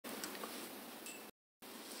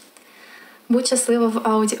Будь щаслива в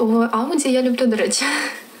Ауді. О, Ауді я люблю, до речі.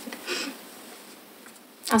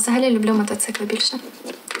 А взагалі люблю мотоцикли більше.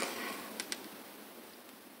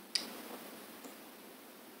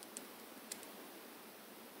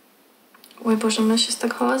 Ой, Боже, у мене щось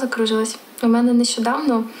так голова закружилась. У мене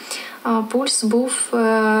нещодавно пульс був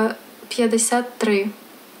 53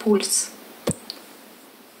 пульс.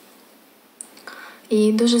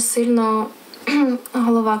 І дуже сильно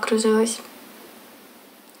голова кружилась.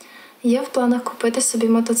 Є в планах купити собі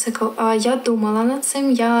мотоцикл. Я думала над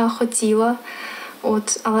цим, я хотіла.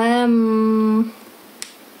 Але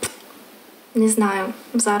не знаю,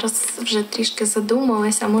 зараз вже трішки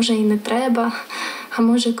задумалась, а може і не треба, а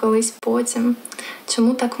може колись потім.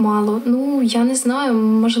 Чому так мало? Ну, я не знаю,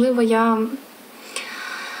 можливо, я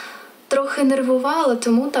трохи нервувала,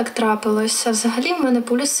 тому так трапилось. А взагалі в мене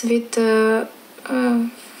пульс від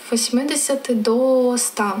 80 до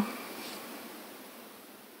 100.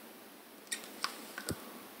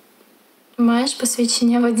 Маєш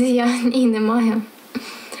посвідчення водія? Ні, немає.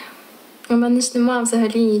 У мене ж немає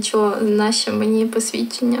взагалі нічого, нащо мені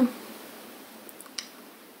посвідчення.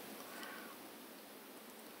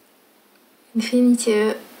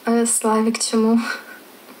 Infinity Славік, чому?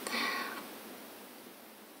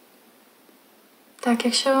 Так,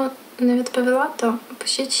 якщо не відповіла, то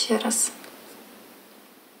пишіть ще раз.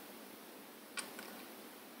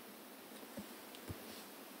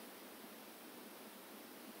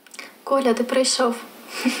 Коля, ти прийшов.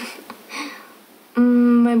 В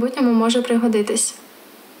майбутньому може пригодитись.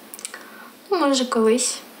 Ну, може,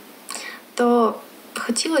 колись. То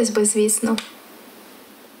хотілося б, звісно.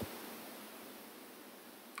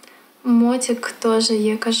 Мотик теж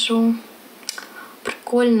є, кажу.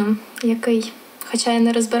 Прикольно. Який? Хоча я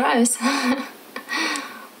не розбираюся.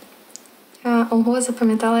 Ого,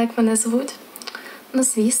 запам'ятала, як мене звуть. Ну,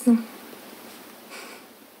 звісно.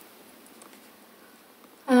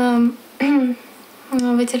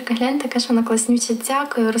 Ви тільки гляньте, яка ж вона класнюча.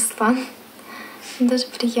 Дякую, Руслан. Дуже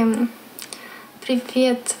приємно.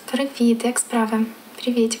 Привіт, привіт, як справи?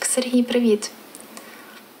 Привітик, Сергій, привіт.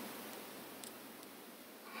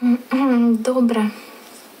 Добре.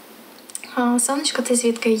 Сонечко, ти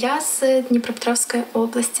звідки? Я з Дніпропетровської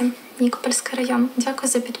області, Нікопольський район.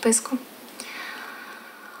 Дякую за підписку.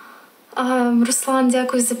 Руслан,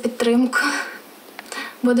 дякую за підтримку.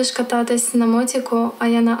 Будеш кататись на мотику, а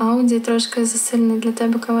я на Ауді, трошки засильний для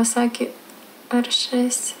тебе Kawasaki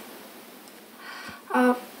R6.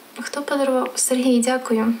 Хто подарував? Сергій,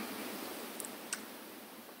 дякую.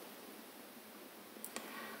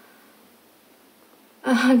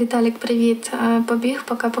 Віталік, привіт. Побіг,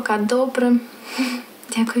 пока-пока. Добре.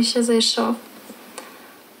 Дякую, що зайшов.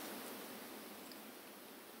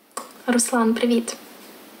 Руслан, привіт.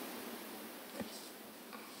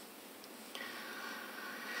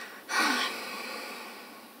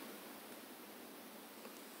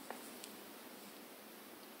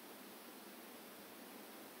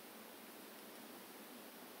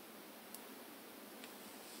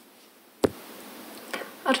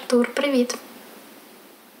 Артур, привіт.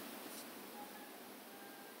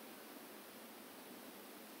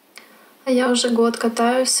 Я уже год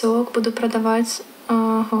катаю, все, буду продавать.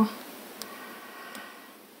 Ага.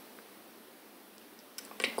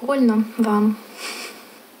 Прикольно вам.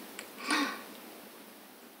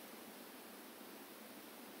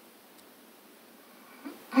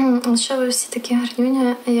 Що ви всі такі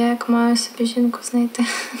гарнюні, а я як маю собі жінку знайти.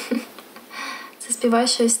 Це співає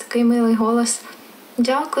щось, такий милий голос.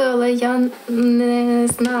 Дякую, але я не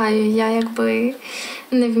знаю, я якби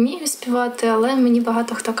не вмію співати, але мені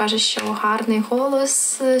багато хто каже, що гарний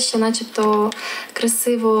голос, що начебто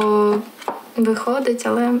красиво виходить,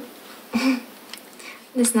 але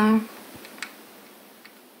не знаю.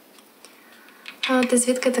 А ти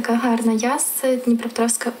звідки така гарна? Я з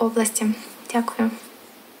Дніпропетровської області. Дякую.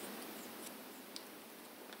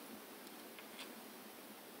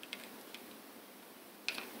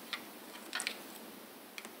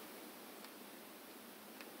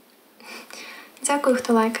 Дякую,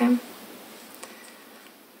 хто лайкає.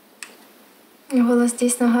 Голос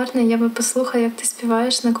дійсно гарний. Я би послухала, як ти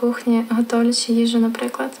співаєш на кухні, готовлячи їжу,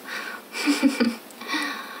 наприклад.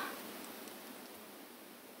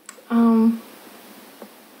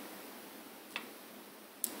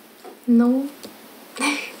 Ну,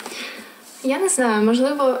 я не знаю,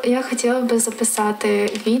 можливо, я хотіла би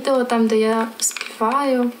записати відео там, де я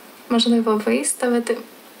співаю, можливо, виставити.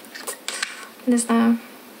 Не знаю.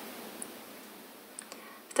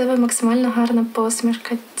 В тебе максимально гарна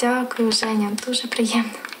посмішка. Дякую, Женя, дуже приємно.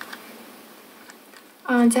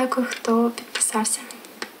 Дякую, хто підписався.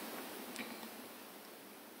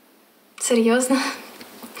 Серйозно?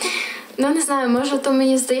 Ну, не знаю, може, то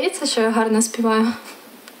мені здається, що я гарно співаю.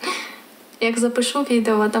 Як запишу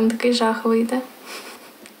відео, а там такий жах вийде.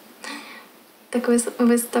 Так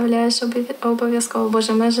виставляєш обов'язково.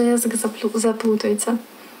 Боже, майже язик заплутується.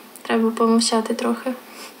 Треба помовчати трохи.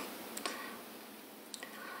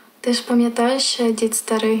 Ти ж пам'ятаєш, що я дід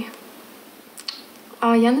старий?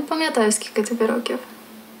 А я не пам'ятаю, скільки тобі років.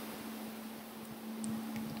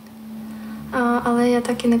 Але я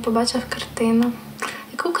так і не побачив картину.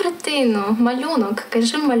 Яку картину? Малюнок.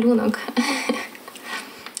 Кажи малюнок.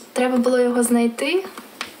 Треба було його знайти,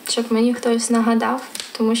 щоб мені хтось нагадав,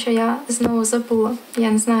 тому що я знову забула.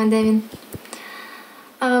 Я не знаю, де він.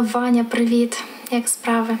 Ваня, привіт. Як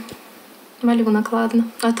справи? Малюнок, ладно.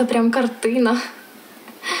 А то прям картина.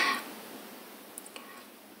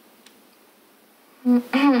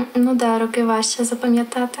 Ну да, роки важче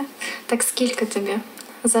запам'ятати. Так скільки тобі?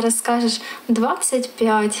 Зараз скажеш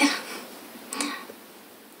 25.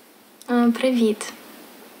 Привіт.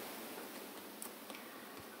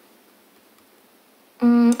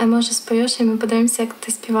 А може споєш і ми подивимося, як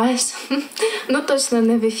ти співаєш? Ну точно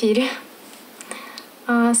не в ефірі.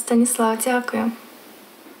 Станіслав, дякую.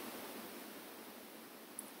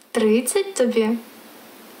 30 тобі?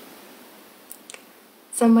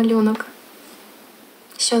 За малюнок.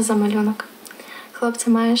 Що за малюнок? Хлопці,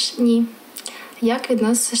 маєш? Ні. Як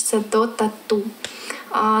відносишся до тату?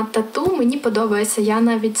 Тату мені подобається. Я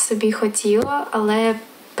навіть собі хотіла, але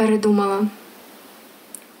передумала.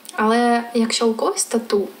 Але якщо у когось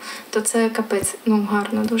тату, то це капець. Ну,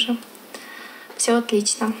 гарно дуже. Все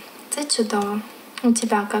отлично. Це чудово. У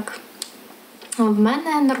тебе як? В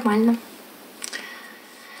мене нормально.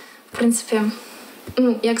 В принципі,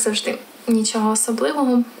 ну, як завжди, нічого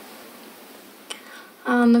особливого.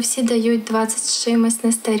 Ну, всі дають 20 з чимось,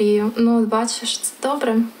 не старію. Ну, от бачиш, це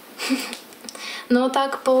добре. Ну,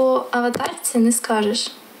 так по аватарці не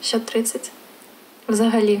скажеш, що 30.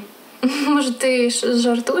 Взагалі. Може, ти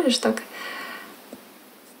жартуєш так?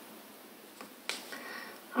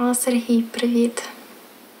 Сергій, привіт.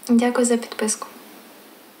 Дякую за підписку.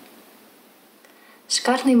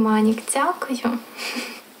 Шикарний манік, дякую.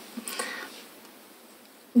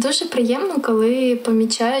 Дуже приємно, коли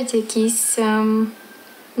помічають якісь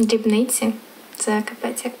дрібниці. Це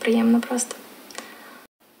капець, як приємно просто.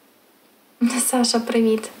 Саша,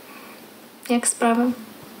 привіт. Як справи?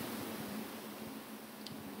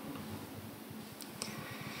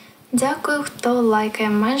 Дякую, хто лайкає.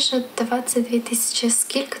 Майже 22 тисячі.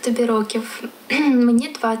 Скільки тобі років? Мені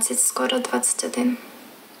 20, скоро 21.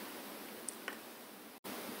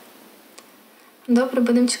 Добре,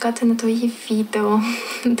 будемо чекати на твої відео.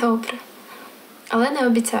 Добре. Але не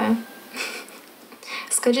обіцяю.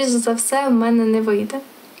 Скоріше за все, в мене не вийде.